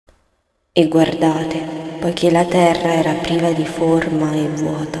E guardate, poiché la terra era priva di forma e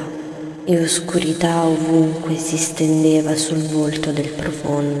vuota, e oscurità ovunque si stendeva sul volto del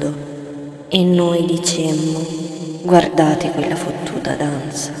profondo, e noi dicemmo, guardate quella fottuta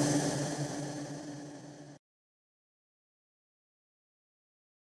danza.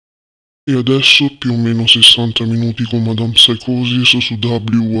 E adesso più o meno 60 minuti con Madame Psychosis su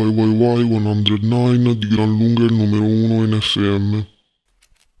WYYY 109 di gran lunga il numero 1 in FM.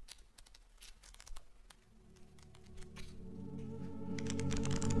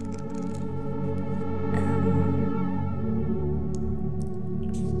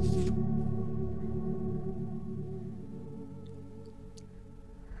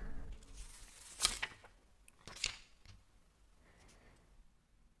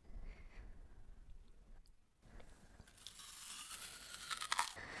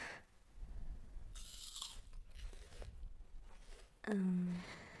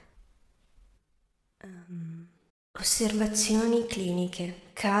 Osservazioni cliniche,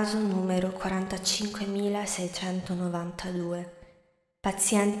 caso numero 45692,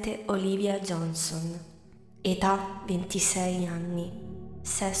 paziente Olivia Johnson, età 26 anni,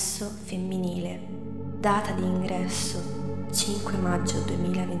 sesso femminile, data di ingresso 5 maggio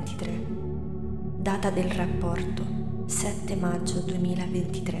 2023, data del rapporto 7 maggio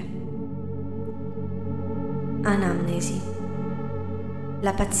 2023. Anamnesi.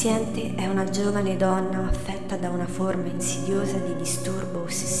 La paziente è una giovane donna affetta da una forma insidiosa di disturbo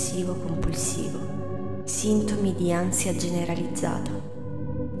ossessivo-compulsivo, sintomi di ansia generalizzata,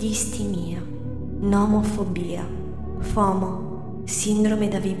 distimia, nomofobia, FOMO, sindrome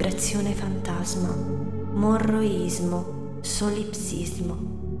da vibrazione fantasma, morroismo, solipsismo.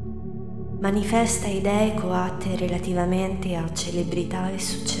 Manifesta idee coatte relativamente a celebrità e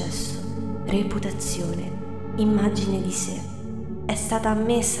successo, reputazione, immagine di sé. È stata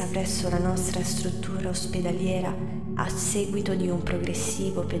ammessa presso la nostra struttura ospedaliera a seguito di un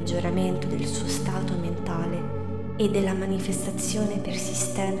progressivo peggioramento del suo stato mentale e della manifestazione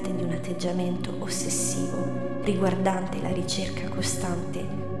persistente di un atteggiamento ossessivo riguardante la ricerca costante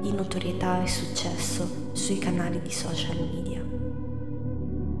di notorietà e successo sui canali di social media.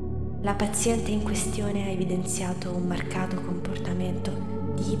 La paziente in questione ha evidenziato un marcato comportamento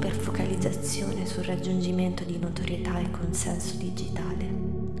di iperfocalizzazione sul raggiungimento di notorietà e consenso digitale,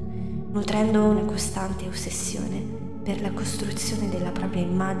 nutrendo una costante ossessione per la costruzione della propria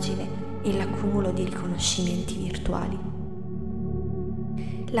immagine e l'accumulo di riconoscimenti virtuali.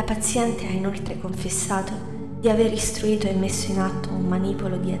 La paziente ha inoltre confessato di aver istruito e messo in atto un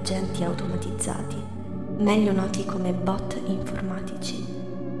manipolo di agenti automatizzati, meglio noti come bot informatici,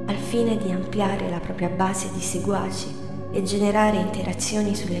 al fine di ampliare la propria base di seguaci e generare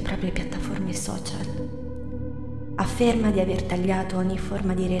interazioni sulle proprie piattaforme social. Afferma di aver tagliato ogni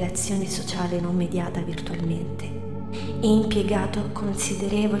forma di relazione sociale non mediata virtualmente e impiegato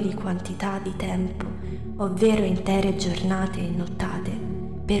considerevoli quantità di tempo, ovvero intere giornate e nottate,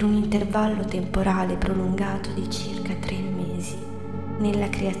 per un intervallo temporale prolungato di circa 3 mesi, nella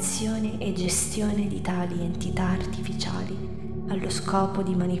creazione e gestione di tali entità artificiali, allo scopo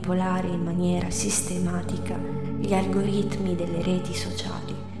di manipolare in maniera sistematica gli algoritmi delle reti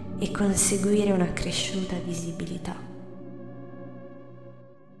sociali e conseguire un'accresciuta visibilità.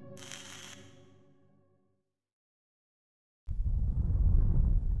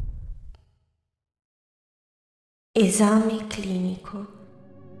 Esame clinico.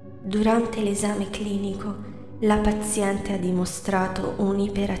 Durante l'esame clinico, la paziente ha dimostrato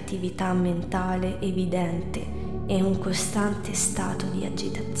un'iperattività mentale evidente e un costante stato di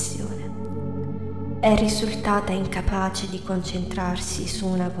agitazione. È risultata incapace di concentrarsi su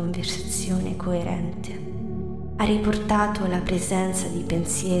una conversazione coerente. Ha riportato la presenza di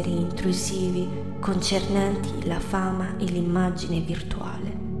pensieri intrusivi concernenti la fama e l'immagine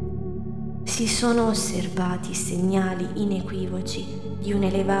virtuale. Si sono osservati segnali inequivoci di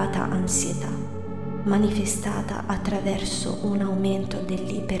un'elevata ansietà, manifestata attraverso un aumento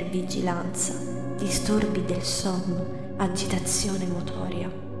dell'ipervigilanza, disturbi del sonno, agitazione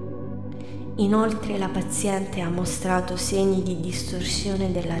motoria. Inoltre la paziente ha mostrato segni di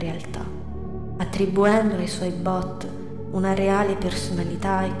distorsione della realtà, attribuendo ai suoi bot una reale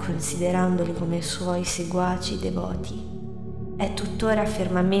personalità e considerandoli come suoi seguaci devoti. È tuttora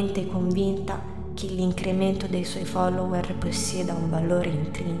fermamente convinta che l'incremento dei suoi follower possieda un valore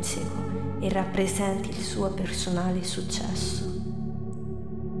intrinseco e rappresenti il suo personale successo.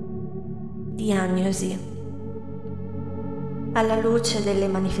 Diagnosi. Alla luce delle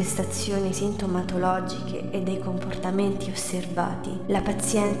manifestazioni sintomatologiche e dei comportamenti osservati, la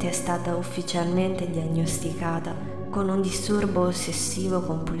paziente è stata ufficialmente diagnosticata con un disturbo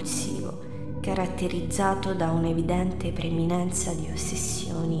ossessivo-compulsivo caratterizzato da un'evidente preminenza di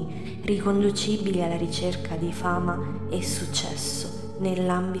ossessioni riconducibili alla ricerca di fama e successo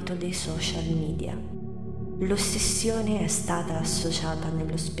nell'ambito dei social media. L'ossessione è stata associata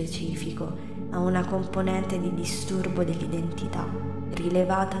nello specifico a una componente di disturbo dell'identità,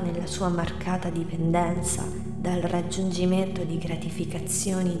 rilevata nella sua marcata dipendenza dal raggiungimento di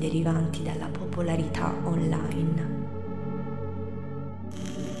gratificazioni derivanti dalla popolarità online.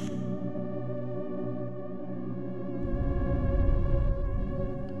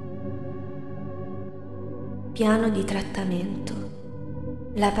 Piano di trattamento.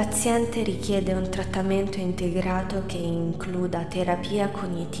 La paziente richiede un trattamento integrato che includa terapia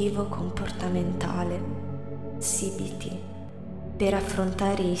cognitivo-comportamentale, CBT, per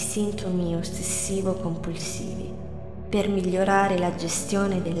affrontare i sintomi ossessivo-compulsivi, per migliorare la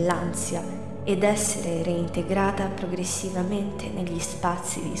gestione dell'ansia ed essere reintegrata progressivamente negli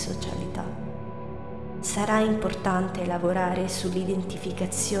spazi di socialità. Sarà importante lavorare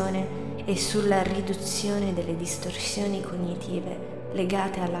sull'identificazione e sulla riduzione delle distorsioni cognitive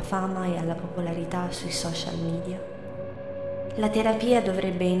legate alla fama e alla popolarità sui social media. La terapia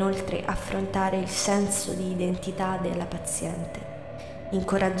dovrebbe inoltre affrontare il senso di identità della paziente,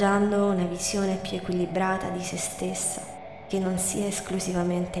 incoraggiando una visione più equilibrata di se stessa che non sia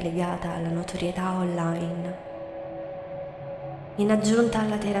esclusivamente legata alla notorietà online. In aggiunta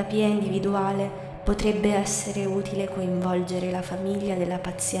alla terapia individuale, potrebbe essere utile coinvolgere la famiglia della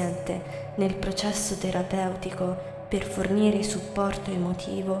paziente nel processo terapeutico per fornire supporto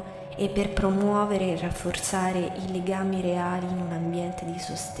emotivo e per promuovere e rafforzare i legami reali in un ambiente di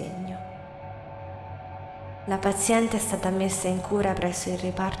sostegno. La paziente è stata messa in cura presso il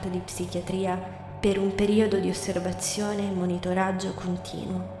reparto di psichiatria per un periodo di osservazione e monitoraggio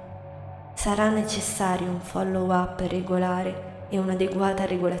continuo. Sarà necessario un follow-up regolare e un'adeguata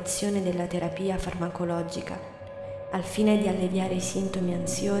regolazione della terapia farmacologica, al fine di alleviare i sintomi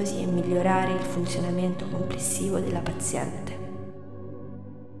ansiosi e migliorare il funzionamento complessivo della paziente.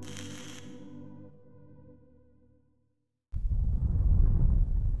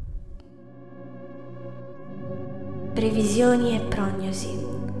 Previsioni e prognosi.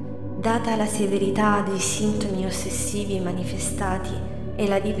 Data la severità dei sintomi ossessivi manifestati e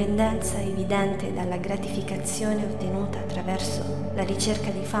la dipendenza evidente dalla gratificazione ottenuta attraverso la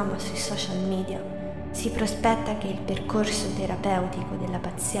ricerca di fama sui social media, si prospetta che il percorso terapeutico della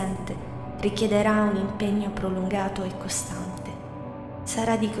paziente richiederà un impegno prolungato e costante.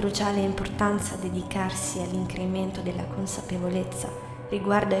 Sarà di cruciale importanza dedicarsi all'incremento della consapevolezza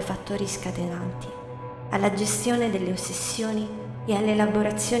riguardo ai fattori scatenanti, alla gestione delle ossessioni e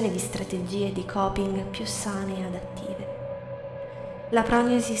all'elaborazione di strategie di coping più sane e adattive. La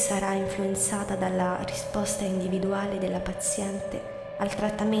prognosi sarà influenzata dalla risposta individuale della paziente al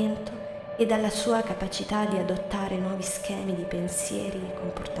trattamento e dalla sua capacità di adottare nuovi schemi di pensieri e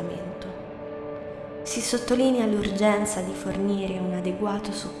comportamento. Si sottolinea l'urgenza di fornire un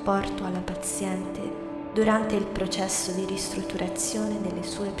adeguato supporto alla paziente durante il processo di ristrutturazione delle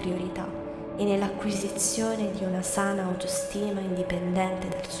sue priorità e nell'acquisizione di una sana autostima indipendente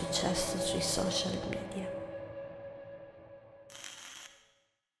dal successo sui social media.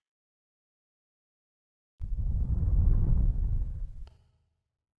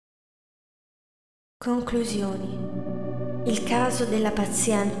 Conclusioni. Il caso della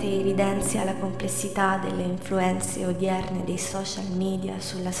paziente evidenzia la complessità delle influenze odierne dei social media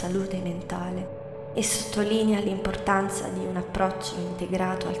sulla salute mentale e sottolinea l'importanza di un approccio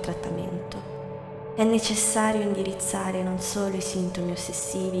integrato al trattamento. È necessario indirizzare non solo i sintomi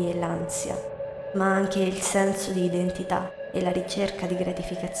ossessivi e l'ansia, ma anche il senso di identità e la ricerca di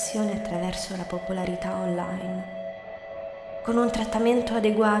gratificazione attraverso la popolarità online. Con un trattamento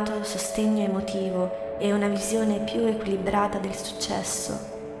adeguato, sostegno emotivo e una visione più equilibrata del successo,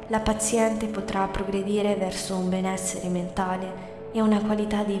 la paziente potrà progredire verso un benessere mentale e una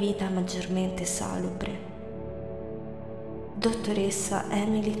qualità di vita maggiormente salubre. Dottoressa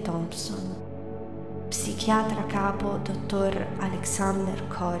Emily Thompson, psichiatra capo Dr. Alexander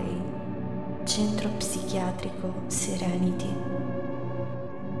Corey, Centro Psichiatrico Serenity.